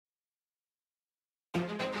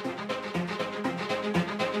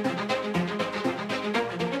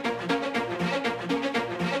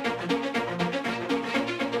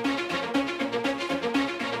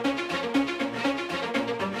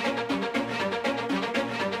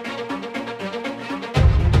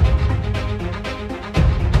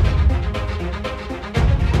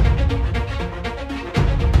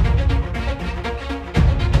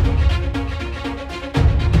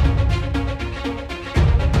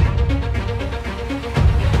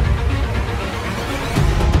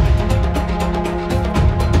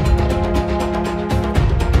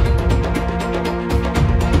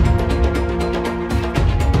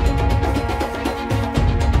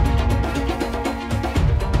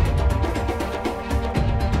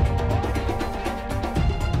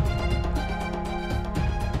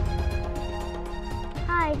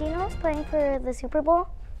the Super Bowl?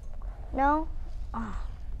 No? Oh.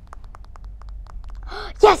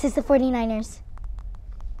 Yes, it's the 49ers.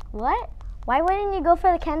 What? Why wouldn't you go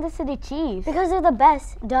for the Kansas City Chiefs? Because they're the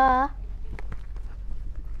best. Duh.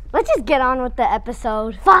 Let's just get on with the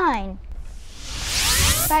episode. Fine.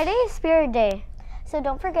 Friday is Spirit Day. So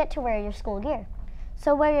don't forget to wear your school gear.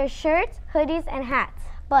 So wear your shirts, hoodies, and hats.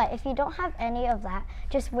 But if you don't have any of that,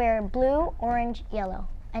 just wear blue, orange, yellow,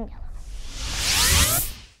 and yellow.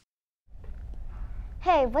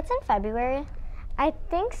 Hey, what's in February? I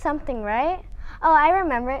think something, right? Oh, I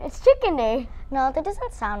remember. It's Chicken Day. No, that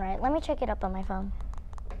doesn't sound right. Let me check it up on my phone.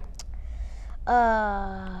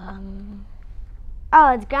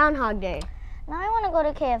 Oh, it's Groundhog Day. Now I want to go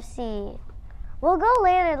to KFC. We'll go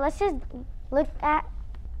later. Let's just look at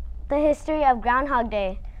the history of Groundhog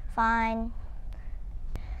Day. Fine.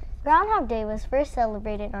 Groundhog Day was first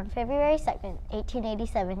celebrated on February 2nd,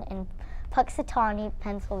 1887 in Puxatawney,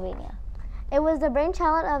 Pennsylvania. It was the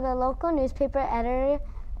brainchild of the local newspaper editor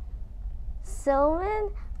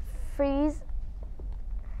Sylvan Fries,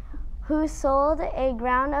 who sold a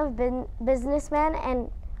ground of businessmen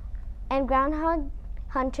and groundhog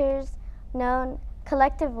hunters known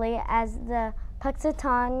collectively as the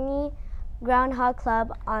Puxatawney Groundhog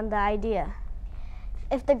Club on the idea.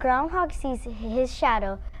 If the groundhog sees his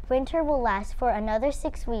shadow, winter will last for another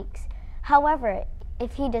 6 weeks. However,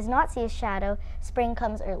 if he does not see his shadow, spring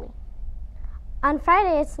comes early. On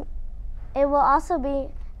Friday, it will also be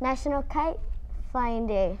National Kite Flying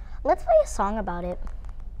Day. Let's play a song about it.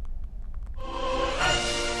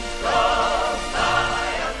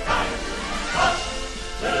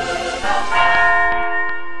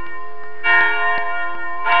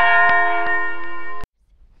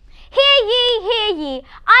 Hear ye,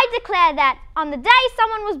 I declare that on the day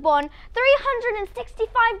someone was born,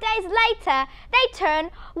 365 days later, they turn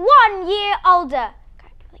 1 year older.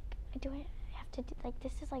 Do I have to do,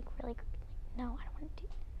 this is really, no, I don't want to do,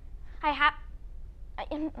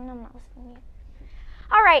 no, I'm not listening to you.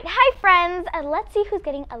 All right, hi friends, and let's see who's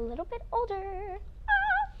getting a little bit older.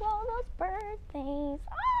 Well, those birthdays,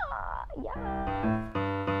 yeah.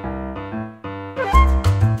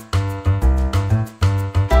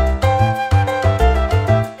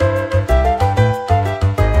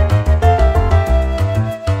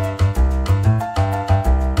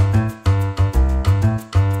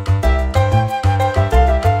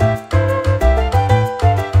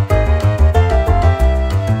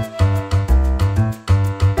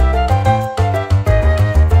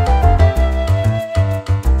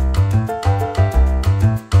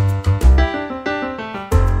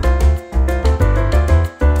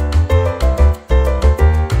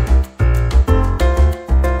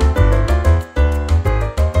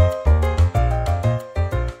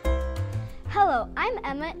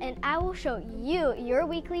 Show you your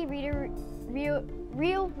weekly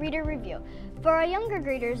real reader review. For our younger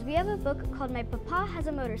graders, we have a book called My Papa Has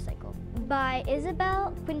a Motorcycle by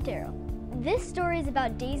Isabel Quintero. This story is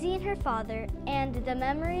about Daisy and her father and the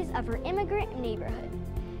memories of her immigrant neighborhood.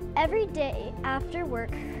 Every day after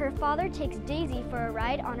work, her father takes Daisy for a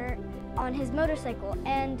ride on his motorcycle,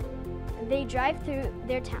 and they drive through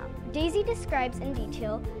their town. Daisy describes in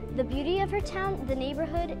detail the beauty of her town, the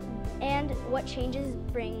neighborhood, and what changes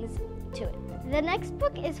brings to it. The next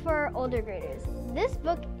book is for our older graders. This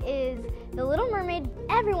book is The Little Mermaid.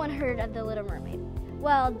 Everyone heard of The Little Mermaid.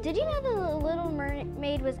 Well, did you know The Little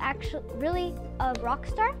Mermaid was actually really a rock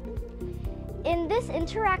star? In this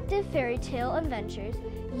interactive fairy tale adventures,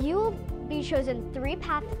 you will be chosen 3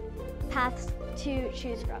 paths to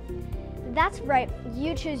choose from. That's right,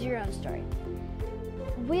 you choose your own story.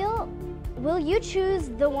 Will you choose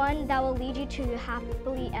the one that will lead you to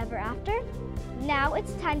happily ever after? Now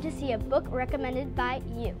it's time to see a book recommended by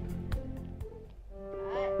you.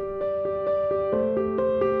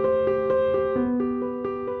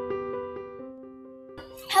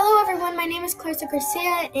 Hello everyone, my name is Clarissa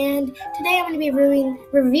Garcia, and today I'm going to be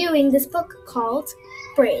reviewing this book called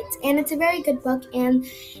Braids. And it's a very good book, and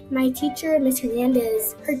my teacher, Miss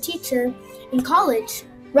Hernandez, her teacher in college,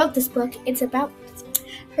 wrote this book. It's about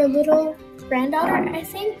her little granddaughter, I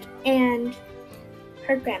think, and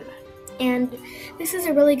her grandma. And this is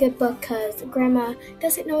a really good book because grandma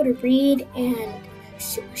doesn't know to read, and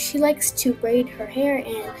she likes to braid her hair.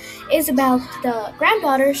 And Isabel, the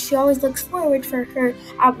granddaughter, she always looks forward for her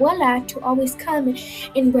abuela to always come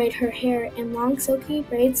and braid her hair in long silky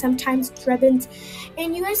braids, sometimes ribbons.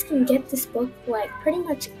 And you guys can get this book pretty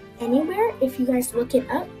much anywhere if you guys look it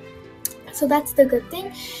up. So that's the good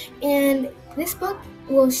thing. And this book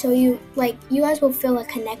will show you, you guys will feel a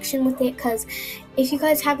connection with it, because if you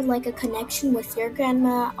guys have a connection with your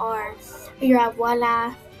grandma or your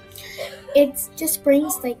abuela, it just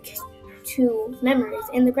brings like to memories,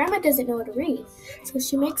 and the grandma doesn't know how to read, so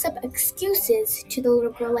she makes up excuses to the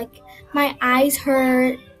little girl, like my eyes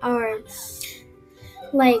hurt, or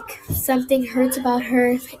like something hurts about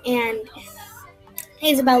her, and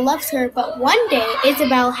Isabel loves her. But one day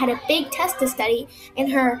Isabel had a big test to study,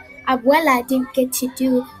 and her abuela didn't get to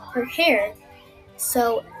do her hair,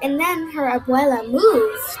 and then her abuela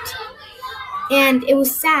moved, and it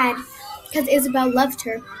was sad because Isabel loved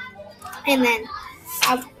her. And then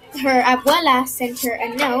her abuela sent her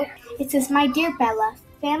a note. It says, "My dear Bella,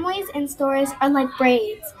 families and stories are like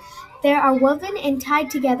braids. They are woven and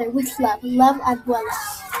tied together with love. Love, Abuela."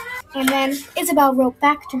 And then Isabel wrote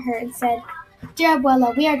back to her and said, "Dear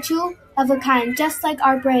Abuela, we are two of a kind, just like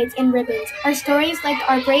our braids and ribbons. Our stories, like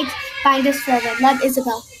our braids, bind us forever. Love,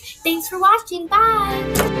 Isabel." Thanks for watching. Bye!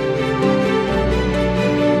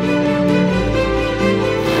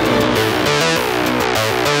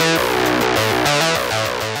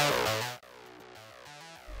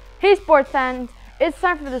 Hey sports fans, it's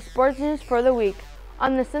time for the sports news for the week.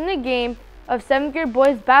 On the Sunday game of 7th grade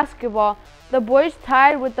boys basketball, the boys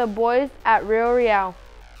tied with the boys at Rio Real.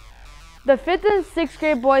 The 5th and 6th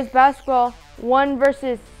grade boys basketball won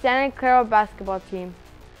versus Santa Clara basketball team.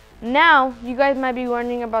 Now, you guys might be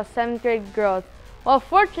wondering about 7th grade girls. Well,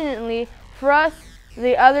 fortunately for us,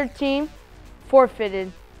 the other team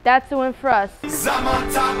forfeited. That's the win for us.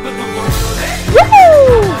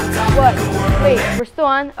 Woohoo! What? Wait, we're still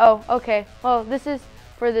on? Oh, okay. Well, this is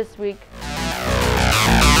for this week.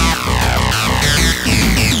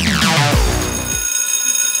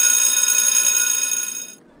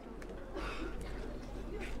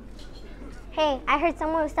 Hey, I heard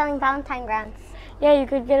someone was selling Valentine grounds. Yeah, you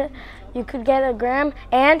could get a gram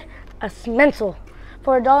and a smensel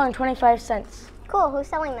for $1.25. Cool, who's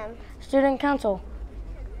selling them? Student council.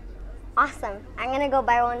 Awesome. I'm gonna go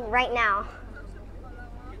buy one right now.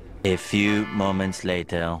 A few moments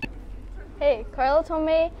later. Hey, Carla told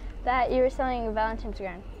me that you were selling a Valentine's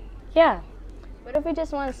ground. Yeah, What if we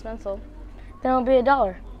just want a stencil? then it'll be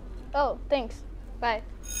 $1. Oh, thanks. Bye.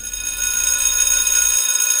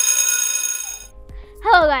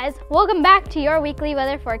 Hello guys, welcome back to your weekly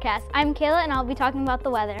weather forecast. I'm Kayla and I'll be talking about the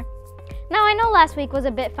weather. Now I know last week was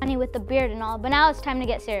a bit funny with the beard and all, but now it's time to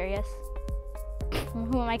get serious.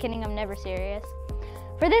 Who am I kidding? I'm never serious.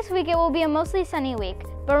 For this week it will be a mostly sunny week,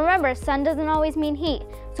 but remember, sun doesn't always mean heat,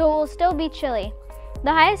 so it will still be chilly.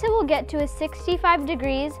 The highest it will get to is 65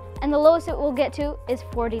 degrees and the lowest it will get to is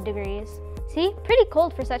 40 degrees. See, pretty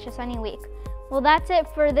cold for such a sunny week. Well, that's it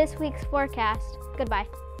for this week's forecast. Goodbye.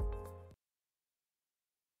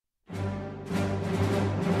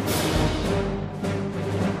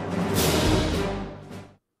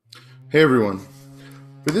 Hey everyone,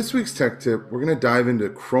 for this week's tech tip, we're going to dive into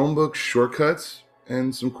Chromebook shortcuts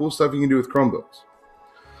and some cool stuff you can do with Chromebooks.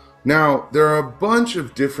 Now, there are a bunch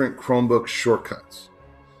of different Chromebook shortcuts,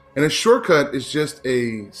 and a shortcut is just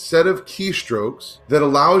a set of keystrokes that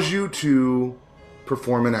allows you to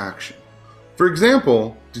perform an action. For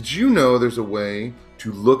example, did you know there's a way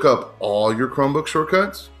to look up all your Chromebook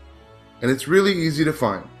shortcuts? And it's really easy to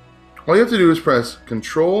find. All you have to do is press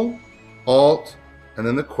Control, Alt, and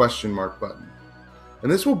then the question mark button.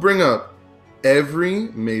 And this will bring up every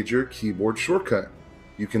major keyboard shortcut.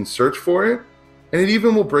 You can search for it, and it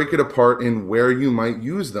even will break it apart in where you might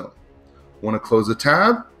use them. Want to close a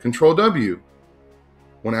tab? Control W.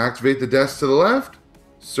 Want to activate the desk to the left?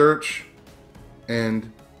 Search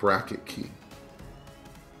and bracket key.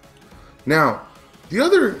 Now, the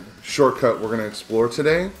other shortcut we're going to explore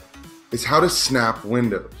today is how to snap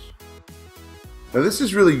windows. Now this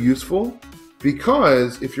is really useful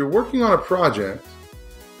because if you're working on a project,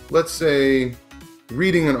 let's say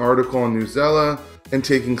reading an article on Newsella and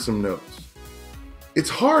taking some notes, it's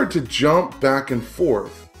hard to jump back and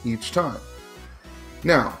forth each time.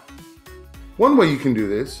 Now, one way you can do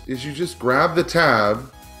this is you just grab the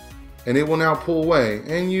tab and it will now pull away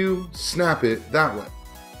and you snap it that way.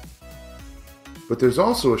 But there's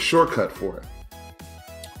also a shortcut for it.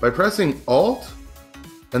 By pressing Alt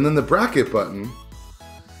and then the bracket button,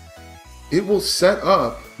 it will set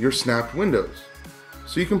up your snapped windows.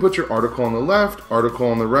 So you can put your article on the left, article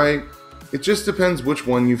on the right. It just depends which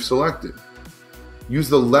one you've selected. Use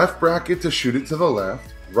the left bracket to shoot it to the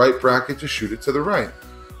left, right bracket to shoot it to the right.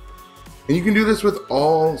 And you can do this with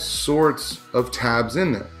all sorts of tabs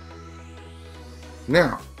in there.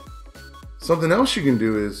 Now, something else you can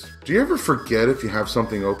do is, do you ever forget if you have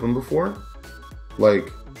something open before? Like,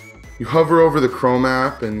 you hover over the Chrome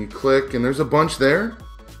app and you click and there's a bunch there?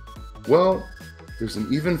 Well, there's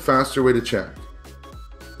an even faster way to check.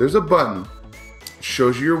 There's a button that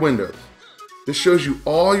shows you your windows. This shows you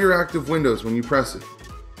all your active windows when you press it.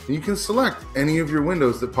 And you can select any of your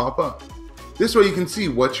windows that pop up. This way you can see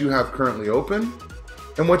what you have currently open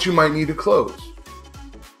and what you might need to close.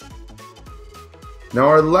 Now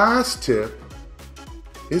our last tip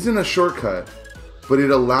isn't a shortcut, but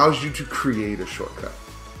it allows you to create a shortcut.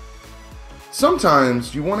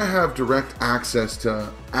 Sometimes you want to have direct access to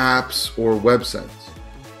apps or websites.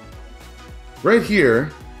 Right here,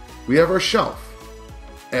 we have our shelf.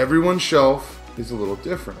 Everyone's shelf is a little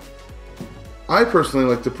different. I personally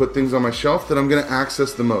like to put things on my shelf that I'm going to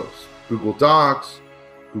access the most. Google Docs,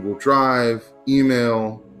 Google Drive,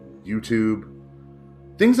 email, YouTube.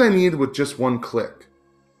 Things I need with just one click.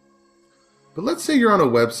 But let's say you're on a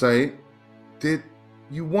website that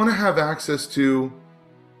you want to have access to,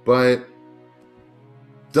 but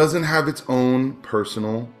doesn't have its own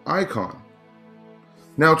personal icon.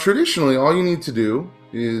 Now, traditionally, all you need to do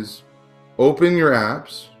is open your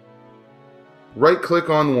apps, right-click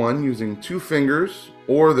on one using 2 fingers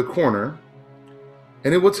or the corner,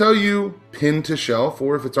 and it will tell you pin to shelf,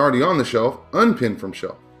 or if it's already on the shelf, unpin from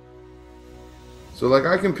shelf. So like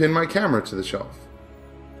I can pin my camera to the shelf.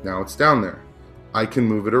 Now it's down there. I can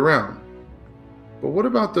move it around. But what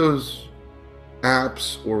about those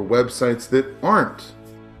apps or websites that aren't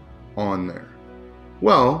on there?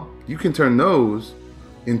 Well, you can turn those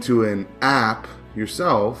into an app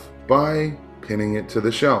yourself by pinning it to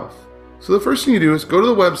the shelf. So the first thing you do is go to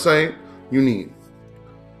the website you need.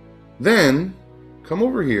 Then come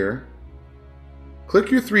over here,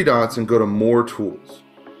 click your 3 dots and go to More Tools.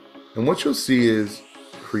 And what you'll see is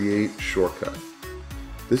Create Shortcut.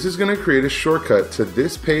 This is going to create a shortcut to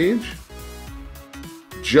this page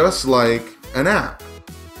just like an app.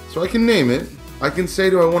 So I can name it. I can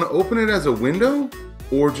say, do I want to open it as a window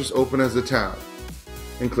or just open as a tab?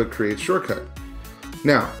 And click Create Shortcut.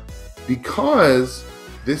 Now, because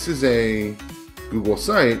this is a Google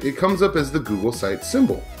site, it comes up as the Google site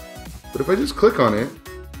symbol. But if I just click on it,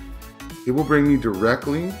 it will bring me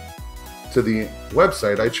directly to the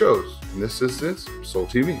website I chose. And this is Soul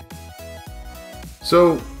TV.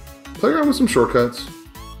 So play around with some shortcuts,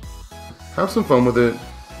 have some fun with it,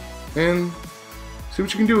 and see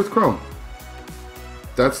what you can do with Chrome.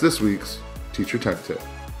 That's this week's Teacher Tech Tip.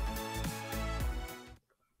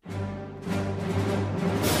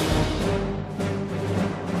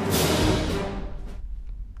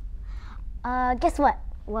 Guess what?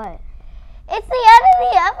 What? It's the end of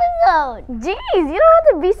the episode! Jeez, you don't have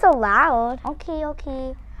to be so loud.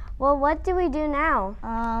 Okay. Well, what do we do now?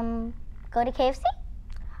 Go to KFC?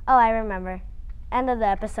 Oh, I remember. End of the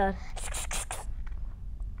episode.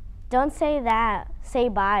 Don't say that. Say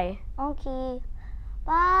bye. Okay.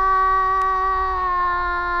 Bye!